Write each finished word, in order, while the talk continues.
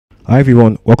Hi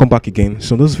everyone, welcome back again.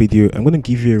 So in this video, I'm going to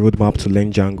give you a roadmap to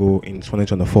learn Django in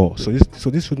 2024. So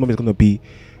this roadmap is going to be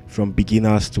from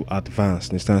beginners to advanced.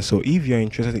 Understand? So if you're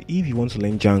interested, if you want to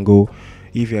learn Django,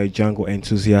 if you're a Django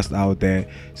enthusiast out there,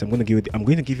 so I'm going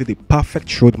to give you the perfect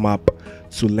roadmap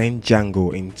to learn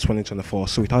Django in 2024.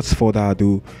 So without further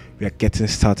ado, we are getting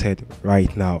started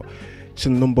right now. So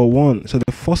number one, so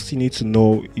the first thing you need to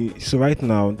know. So right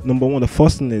now, number one, the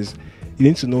first thing is you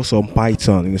need to know some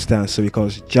Python, understand? So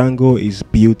because Django is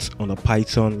built on a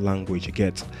Python language, you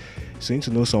get. So you need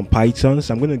to know some Python.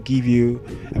 So I'm going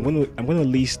to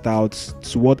list out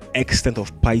to what extent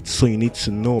of Python you need to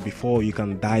know before you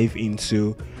can dive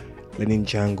into learning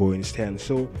Django, understand?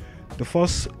 So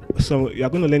you are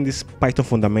going to learn this Python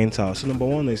fundamentals. So number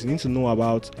one is you need to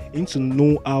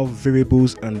know how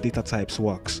variables and data types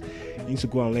works. You need to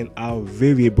go and learn how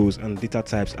variables and data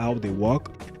types how they work.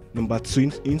 Number two,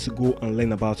 you need to go and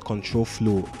learn about control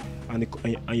flow, and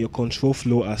your control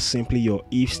flow are simply your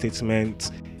if statement,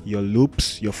 your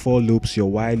loops, your for loops, your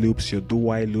while loops, your do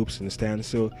while loops, understand?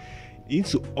 So you need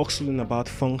to also learn about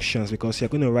functions because you're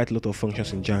going to write a lot of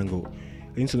functions in Django.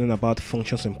 You need to learn about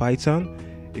functions in Python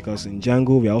because in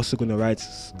Django we're also going to write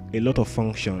a lot of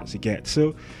functions, you get.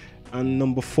 So and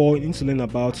number four, you need to learn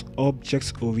about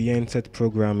object-oriented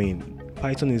programming.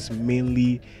 Python is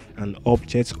mainly an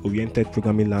object-oriented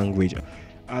programming language.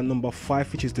 And number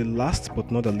five, which is the last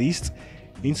but not the least,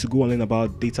 you need to go and learn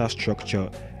about data structure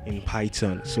in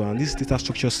Python. So, and this data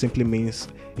structure simply means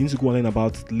you need to go and learn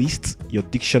about lists, your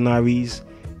dictionaries,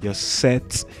 your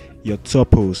sets, your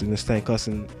tuples. Understand? Because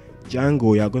in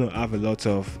Django, you're going to have a lot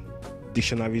of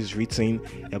dictionaries written.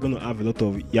 You're going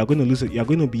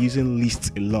to be using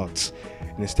lists a lot.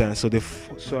 Understand? So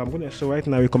right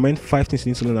now I recommend 5 things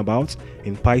you need to learn about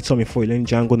in Python before you learn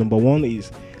Django. Number one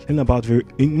is you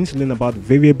need to learn about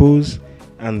variables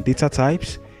and data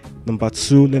types. Number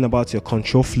two, learn about your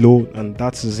control flow, and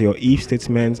that is your if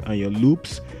statements and your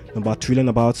loops. Number three, learn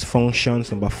about functions.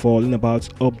 Number four, learn about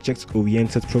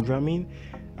object-oriented programming,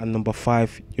 and number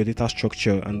five, your data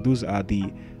structure, and those are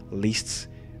the lists,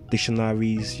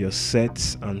 dictionaries, your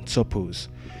sets, and tuples.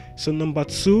 So number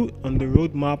two on the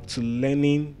roadmap to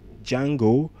learning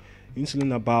Django, you need to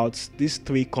learn about these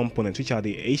 3 components, which are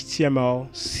the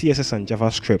HTML, CSS, and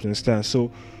JavaScript. Understand?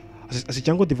 So as a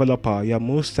Django developer, you are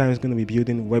most times going to be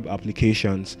building web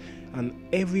applications, and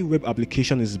every web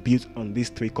application is built on these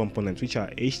 3 components, which are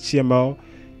HTML,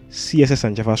 CSS,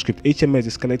 and JavaScript. HTML is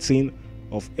the skeleton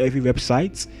of every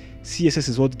website. CSS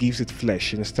is what gives it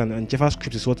flesh, understand? And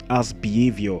JavaScript is what adds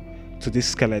behavior to this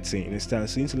skeleton, understand?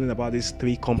 So you need to learn about these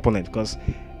 3 components because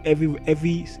every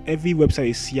website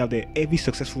you see out there, every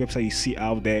successful website you see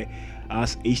out there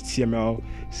has HTML,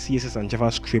 CSS, and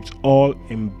JavaScript all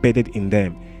embedded in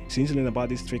them. So you need to learn about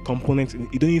these 3 components.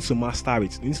 You don't need to master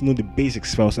it. You need to know the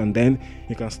basics first, and then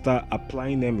you can start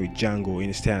applying them with Django. You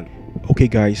understand? Okay,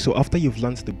 guys. So after you've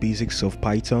learned the basics of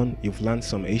Python, you've learned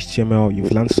some HTML,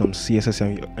 you've learned some CSS,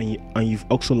 and you've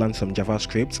also learned some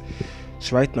JavaScript.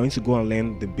 So right now, you need to go and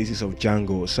learn the basics of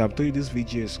Django. So I've told you this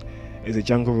video is a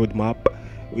Django roadmap,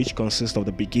 which consists of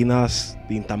the beginners,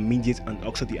 the intermediate, and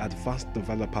also the advanced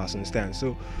developers. Understand?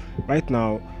 So right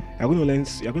now you're going to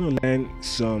learn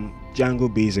some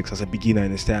Django basics as a beginner.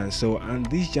 Understand? So and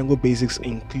these Django basics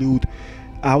include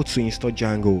how to install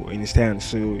Django. Understand?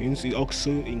 So it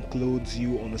also includes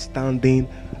you understanding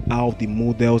how the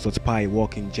models.py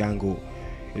work in Django.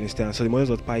 Understand? So the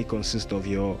models.py consists of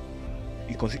your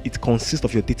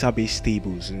database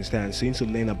tables. Understand? So you need to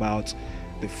learn about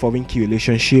the foreign key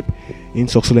relationship. You need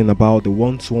to also learn about the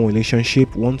one-to-one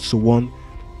relationship, one-to-one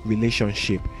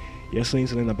relationship. You also need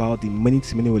to learn about the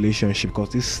many-to-many relationship because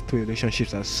these 3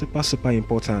 relationships are super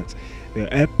important. They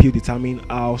help you determine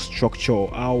how structured or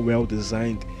how well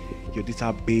designed your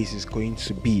database is going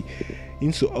to be. You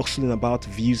need to also learn about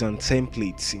views and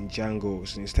templates in Django.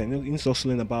 So instead, you need to also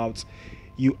learn about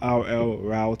URL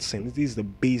routes, and this is the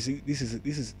basic. This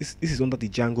is under the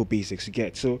Django basics you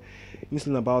get. So you need to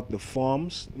learn about the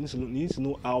forms. You need to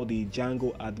know how the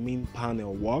Django admin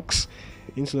panel works.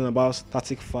 You need to learn about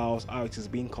static files, how it is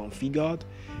being configured.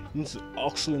 You need to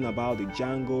also learn about the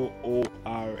Django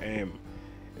ORM.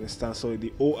 Understand? So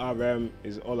the ORM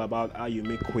is all about how you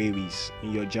make queries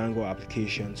in your Django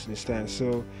applications. Understand?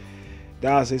 So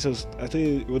that's it. So I told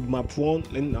you roadmap 1,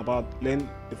 you have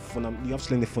to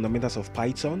learn the fundamentals of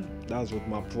Python. That's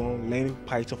roadmap 1, learn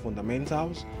Python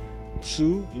fundamentals. 2,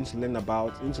 you need to learn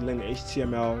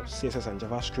HTML, CSS, and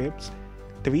JavaScript.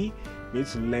 3, you need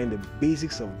to learn the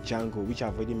basics of Django, which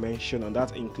I've already mentioned, and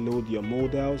that includes your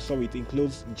models. So it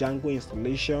includes Django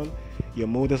installation, your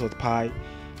models.py,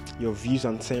 your views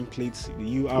and templates,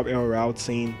 the URL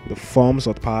routing, the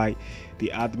forms.py,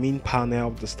 the admin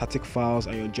panel, the static files,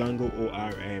 and your Django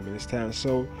ORM. Understand?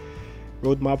 So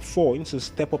roadmap 4, you need to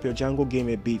step up your Django game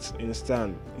a bit.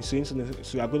 Understand? So you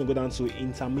are going to go down to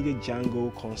intermediate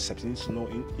Django concepts. You need to know,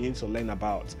 you need to learn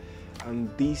about, and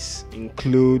this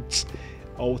includes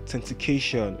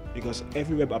authentication, because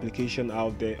every web application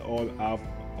out there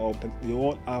they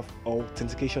all have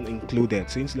authentication included.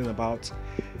 So you need to learn about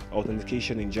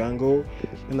authentication in Django,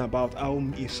 and about how.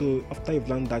 So after you've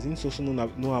learned that, you need to also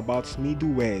know about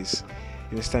middlewares.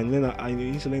 You understand? You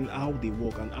need to learn how they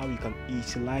work and how you can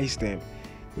utilize them.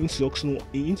 You need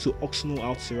to also know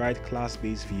how to write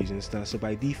class-based views. You understand? So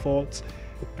by default,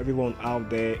 everyone out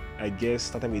there, I guess,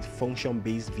 started with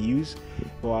function-based views,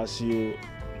 but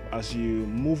as you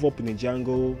move up in the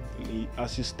Django,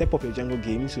 as you step up your Django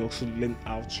game, you need to also learn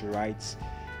how to write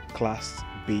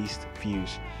class-based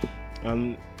views.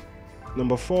 And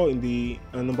number 4, you need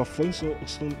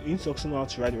to also know how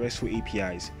to write RESTful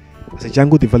APIs. As a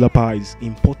Django developer, it's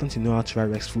important to know how to write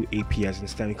RESTful APIs,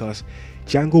 understand? Because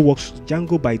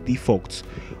Django by default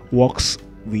works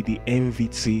with the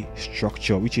MVT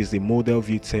structure, which is the model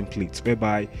view template,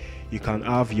 whereby you can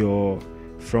have your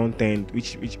front end,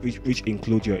 which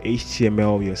include your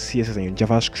HTML, your CSS, and your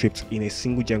JavaScript in a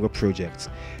single Django project.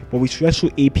 But with RESTful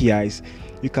APIs,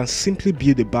 you can simply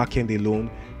build the backend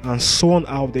alone, and someone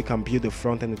out there can build the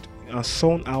front end,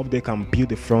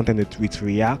 with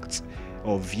React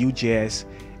or Vue.js,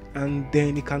 and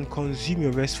then you can consume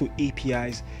your RESTful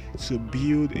APIs to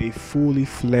build a fully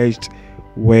fledged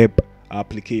web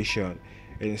application.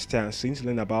 Understand? So you need to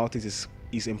learn about it is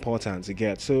important to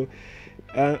get. So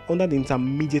under the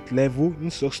intermediate level, you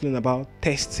need to also learn about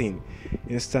testing.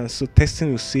 Understand? So testing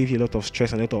will save you a lot of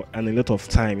stress and a lot of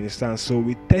time. Understand? So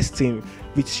with testing,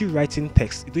 with you writing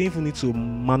text, you don't even need to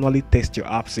manually test your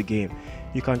apps again.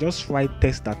 You can just write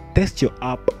tests that test your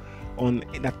app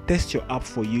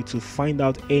for you to find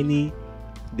out any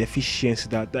deficiency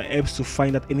that helps to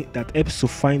find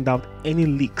out any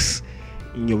leaks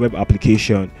in your web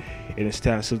application. You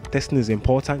understand? So testing is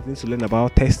important. You need to learn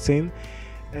about testing.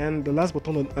 And the last but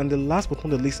not the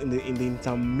least in the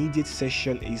intermediate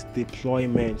session is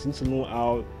deployment. You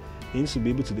need to be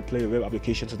able to deploy your web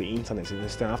application to the internet. You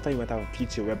understand? After you might have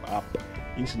built your web app,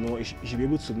 you should be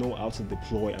able to know how to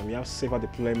deploy. And we have several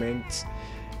deployment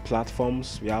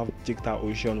platforms. We have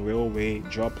DigitalOcean, Railway,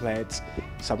 Droplets.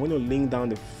 So I'm going to link down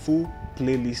the full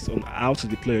playlist on how to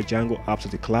deploy your Django app to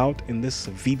the cloud in this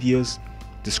video's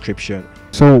description.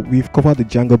 So we've covered the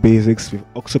Django basics, we've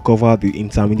also covered the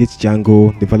intermediate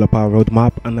Django developer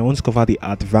roadmap, and I want to cover the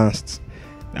advanced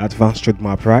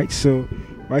roadmap, right? So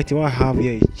right here, what I have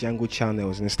here is Django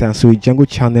channels. Understand? So with Django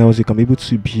channels, you can be able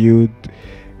to build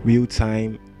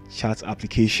real-time chat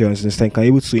applications. Understand? You can be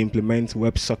able to implement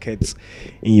WebSockets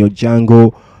in your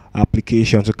Django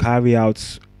application to carry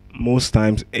out most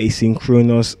times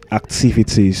asynchronous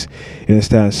activities. You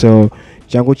understand? So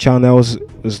Django channels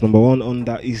is number one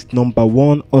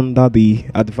under the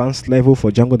advanced level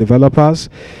for Django developers.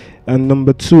 And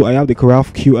number 2, I have the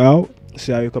GraphQL.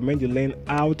 So I recommend you learn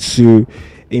how to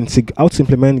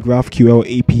implement GraphQL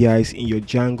APIs in your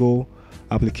Django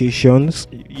applications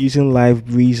using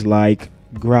libraries like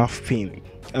GraphPin.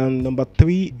 And number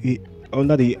 3,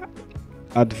 under the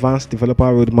advanced developer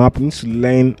roadmap, you need to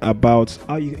learn about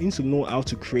you need to know how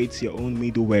to create your own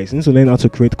middlewares. You need to learn how to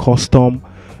create custom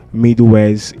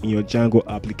middlewares in your Django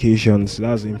applications.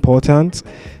 That's important.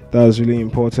 That's really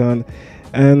important.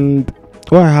 And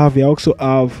what I have here, I also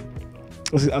have,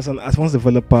 as an advanced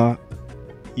developer,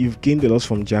 you've gained a lot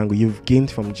from Django. You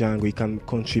can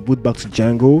contribute back to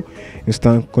Django. You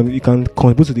can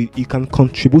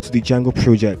contribute to the Django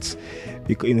project.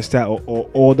 You can install or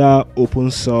other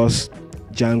open source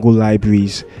Django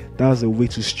libraries. That's a way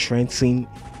to strengthen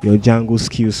your Django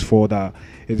skills further.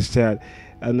 Instead,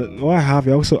 and what I have,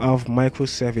 you also have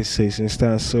microservices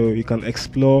instead. So you can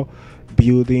explore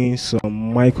building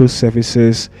some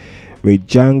microservices with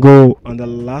Django. And the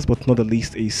last but not the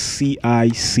least is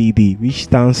CI/CD, which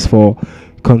stands for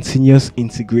continuous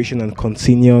integration and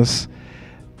continuous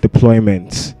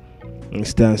deployment.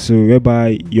 Understand? So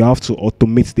whereby you have to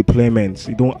automate deployments.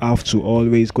 You don't have to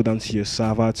always go down to your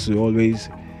server to always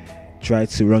try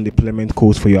to run deployment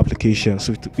codes for your application.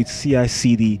 So with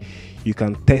CI/CD, you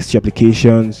can test your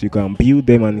applications, you can build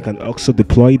them, and you can also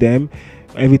deploy them.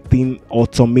 Everything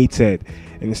automated.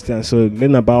 Understand? So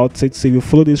learn about it. So if you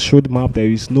follow this roadmap, there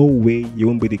is no way you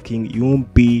won't be the king. You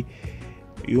won't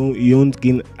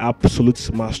gain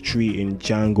absolute mastery in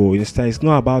Django. Understand? It's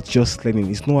not about just learning.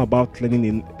 It's not about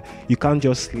learning you can't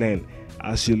just learn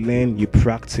As you learn, you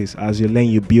practice. As you learn,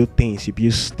 you build things, you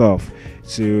build stuff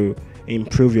to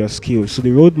improve your skills. So the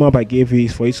roadmap I gave you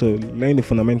is for you to learn the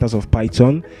fundamentals of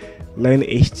Python, learn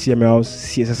HTML,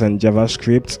 CSS, and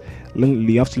JavaScript.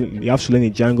 You have to learn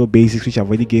the Django basics, which I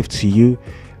already gave to you.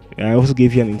 I also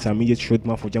gave you an intermediate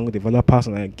roadmap for Django developers,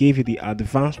 and I gave you the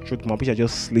advanced roadmap, which I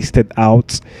just listed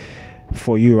out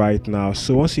for you right now.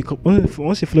 So once you follow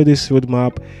this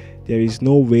roadmap, there is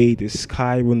no way the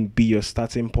sky won't be your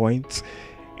starting point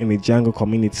in the Django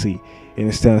community. You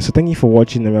understand? So thank you for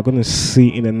watching, and we're going to see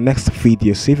in the next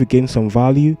video. So if you gain some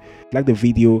value, like the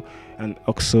video and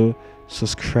also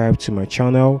subscribe to my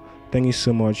channel. Thank you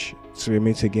so much. Till we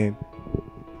meet again.